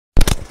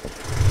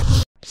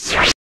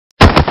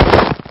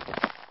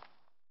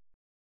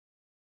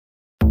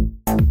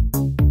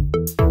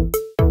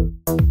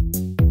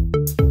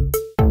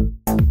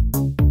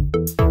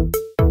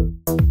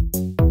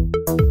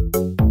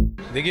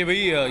देखिए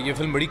भाई, ये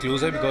फ़िल्म बड़ी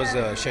क्लोज़ है बिकॉज़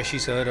शशि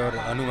सर और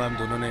अनु मैम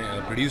दोनों ने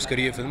प्रोड्यूस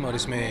करी है फ़िल्म और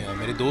इसमें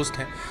मेरे दोस्त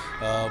हैं,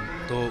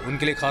 तो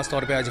उनके लिए ख़ास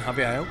तौर पे आज यहाँ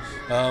पे आया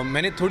हूँ।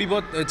 मैंने थोड़ी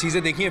बहुत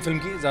चीज़ें देखी हैं फ़िल्म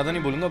की, ज़्यादा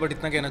नहीं बोलूँगा बट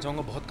इतना कहना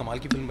चाहूँगा बहुत कमाल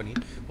की फ़िल्म बनी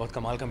है, बहुत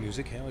कमाल का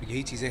म्यूज़िक है और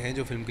यही चीज़ें हैं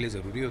जो फ़िल्म के लिए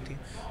ज़रूरी होती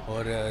हैं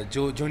और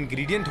जो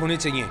इंग्रेडिएंट होने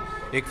चाहिए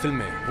एक फ़िल्म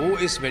में वो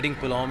इस वेडिंग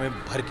पुलाव में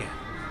भर के हैं।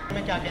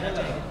 मैं क्या कहना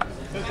चाहेंगे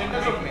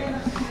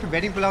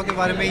वेडिंग पुलाव के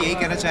बारे में यही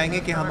कहना चाहेंगे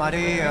कि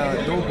हमारे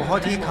दो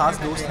बहुत ही ख़ास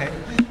दोस्त हैं,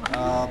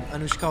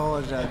 अनुष्का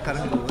और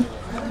करण ग्रोवर,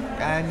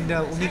 एंड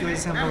उन्हीं की वजह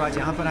से हम लोग आज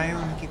यहाँ पर आए हैं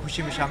उनकी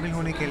खुशी में शामिल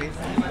होने के लिए।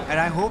 And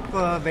I hope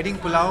wedding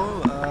pulao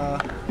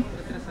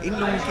इन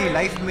लोगों की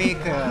लाइफ में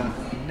एक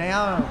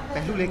नया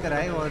पहलू लेकर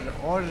आए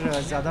और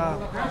ज़्यादा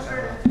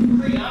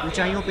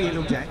ऊंचाइयों पे ये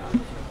लोग जाएं।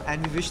 And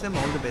we wish them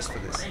all the best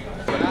for this.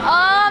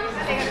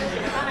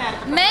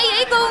 मैं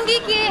यही कहूँगी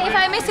कि इफ़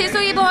आई मे से सो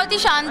ये बहुत ही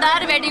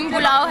शानदार वेडिंग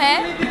पुलाव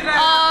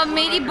है।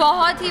 मेरी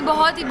बहुत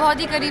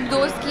ही करीब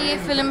दोस्त की ये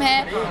फिल्म है।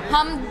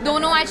 हम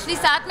दोनों एक्चुअली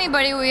साथ में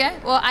बड़े हुए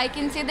हैं और I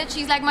can say that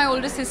she is like my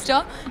older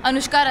sister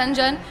Anushka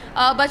Ranjan.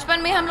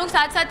 बचपन में हम लोग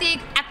साथ साथ ही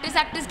एक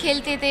एक्ट्रेस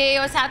खेलते थे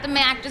और साथ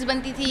में एक्ट्रेस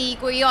बनती थी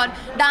कोई और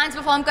डांस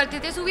परफॉर्म करते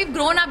थे। So we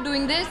grown up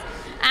doing this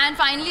and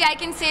finally I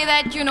can say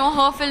that you know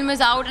her film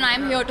is out and I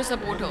am here to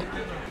support हर।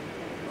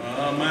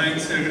 मैं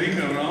इससे एग्री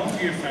कर रहा हूँ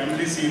कि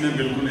फैमिली सीन है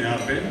बिल्कुल यहाँ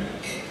पे।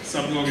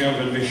 सब लोग यहाँ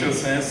वेल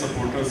विशर्स हैं,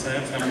 सपोर्टर्स हैं,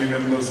 फैमिली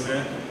मेम्बर्स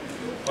हैं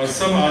और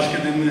सब आज के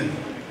दिन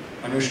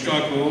अनुष्का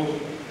को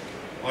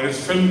और इस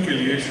फिल्म के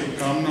लिए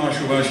शुभकामना और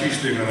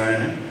शुभाशीष लेकर आए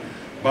हैं।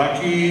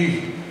 बाकी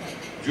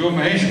जो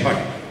महेश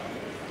भट्ट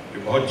जो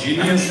बहुत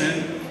जीनियस हैं,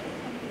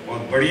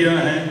 बहुत बढ़िया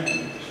हैं,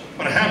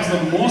 perhaps the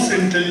most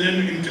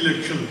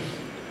intellectual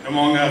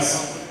among अस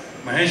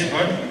महेश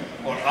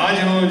भट्ट, और आज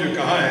इन्होंने जो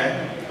कहा है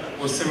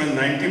उससे मैं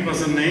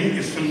 90% नहीं,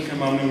 इस फिल्म के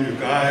मामले में जो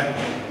कहा है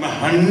मैं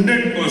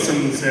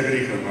 100% से एग्री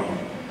कर रहा हूँ।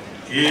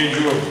 ये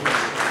जो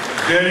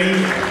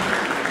डेयरिंग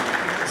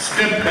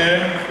स्टेप है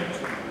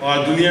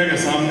और दुनिया के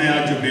सामने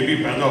आज जो बेबी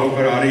पैदा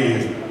होकर आ रही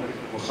है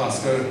वो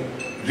खासकर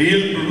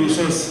रियल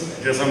प्रोड्यूसर्स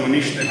जैसा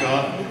मनीष ने कहा,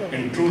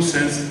 in true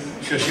sense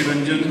Shashi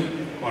Ranjan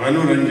और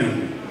अनु Ranjan,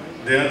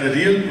 they are the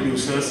real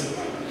producers.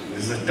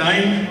 This is a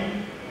time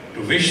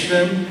to wish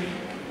them,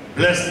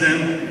 bless them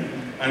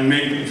and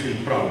make them feel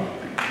proud.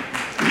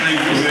 Thank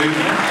you very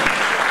much,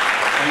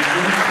 thank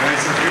you भाई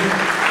सफी।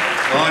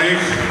 और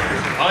एक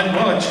आज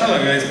बहुत अच्छा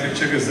लगा इस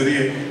पिक्चर के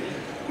ज़रिए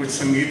कुछ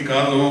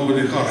संगीतकार लोगों को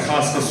देखा और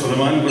ख़ासकर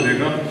सुलेमान को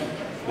देखा,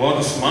 बहुत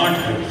स्मार्ट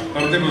है,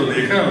 पर्दे को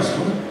देखा है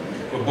उसको,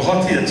 तो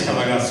बहुत ही अच्छा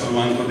लगा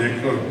सुलेमान को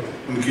देखकर,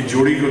 उनकी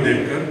जोड़ी को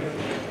देखकर।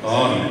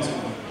 और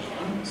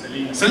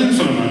सलीम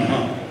सुलेमान,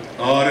 हाँ,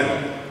 और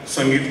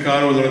संगीतकार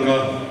वो लड़का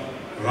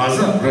राज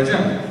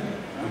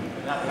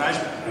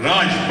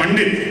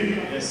पंडित,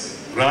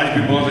 राज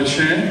भी बहुत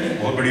अच्छे हैं,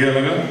 बहुत बढ़िया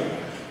लगा।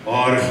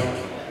 और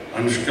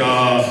अनुष्का,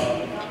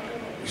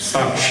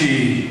 साक्षी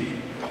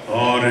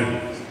और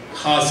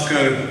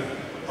ख़ासकर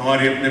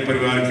हमारे अपने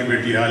परिवार की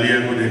बेटी आलिया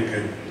को देख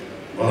कर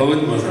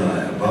बहुत मज़ा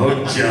आया, बहुत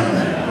जान।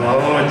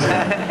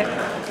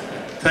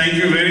 Thank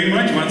you very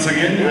much once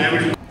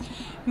again.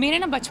 मेरे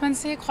ना बचपन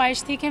से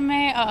ख्वाहिश थी कि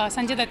मैं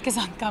संजय दत्त के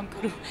साथ काम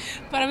करूं,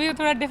 पर अभी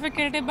थोड़ा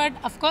डिफ़िकल्ट है, but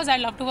of course I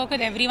love to work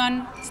with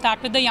everyone,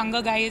 start with the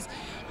younger guys.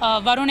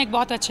 Varun एक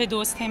बहुत अच्छे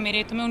दोस्त हैं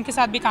मेरे, तो मैं उनके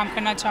साथ भी काम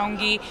करना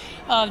चाहूँगी।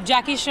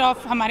 जैकी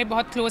श्रॉफ हमारे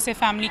बहुत क्लोज है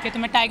फैमिली के, तो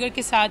मैं टाइगर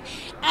के साथ।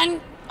 एंड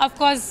ऑफ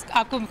कोर्स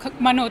आपको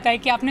मन होता है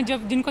कि आपने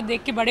जब जिनको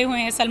देख के बड़े हुए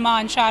हैं,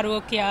 सलमान,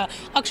 शाहरुख या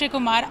अक्षय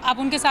कुमार, आप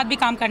उनके साथ भी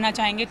काम करना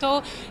चाहेंगे। तो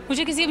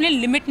मुझे किसी ने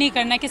लिमिट नहीं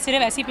करना है कि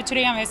सिर्फ ऐसी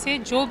पिक्चरें या वैसे,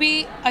 जो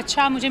भी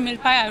अच्छा मुझे मिल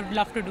पाए I would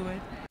love to do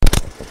it.